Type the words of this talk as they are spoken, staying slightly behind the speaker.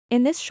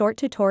In this short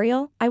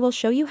tutorial, I will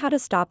show you how to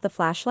stop the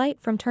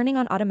flashlight from turning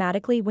on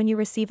automatically when you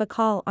receive a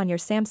call on your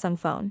Samsung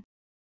phone.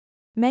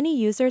 Many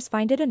users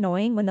find it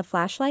annoying when the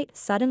flashlight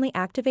suddenly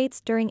activates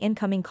during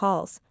incoming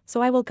calls,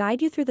 so I will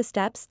guide you through the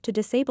steps to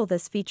disable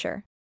this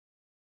feature.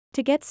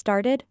 To get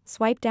started,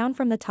 swipe down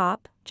from the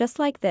top, just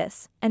like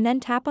this, and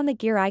then tap on the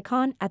gear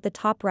icon at the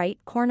top right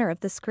corner of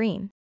the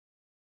screen.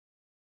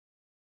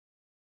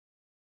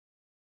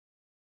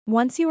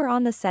 Once you are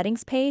on the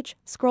settings page,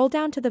 scroll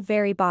down to the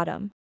very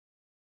bottom.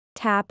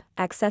 Tap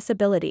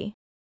Accessibility.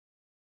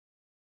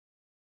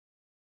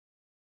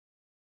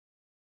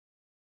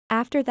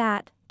 After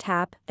that,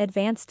 tap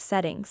Advanced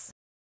Settings.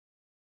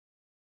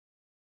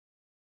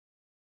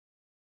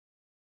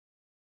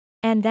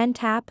 And then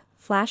tap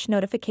Flash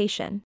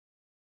Notification.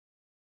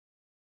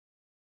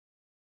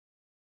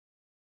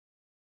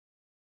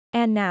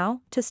 And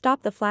now, to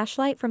stop the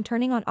flashlight from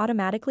turning on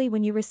automatically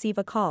when you receive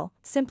a call,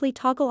 simply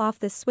toggle off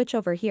this switch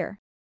over here.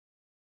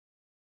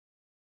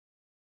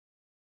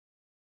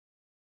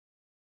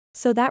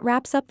 So that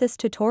wraps up this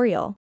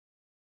tutorial.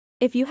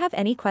 If you have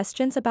any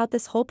questions about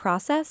this whole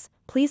process,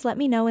 please let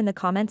me know in the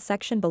comments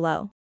section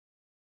below.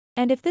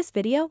 And if this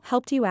video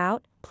helped you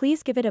out,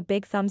 please give it a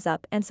big thumbs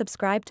up and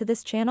subscribe to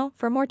this channel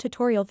for more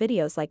tutorial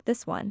videos like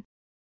this one.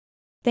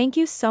 Thank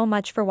you so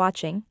much for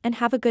watching and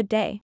have a good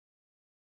day.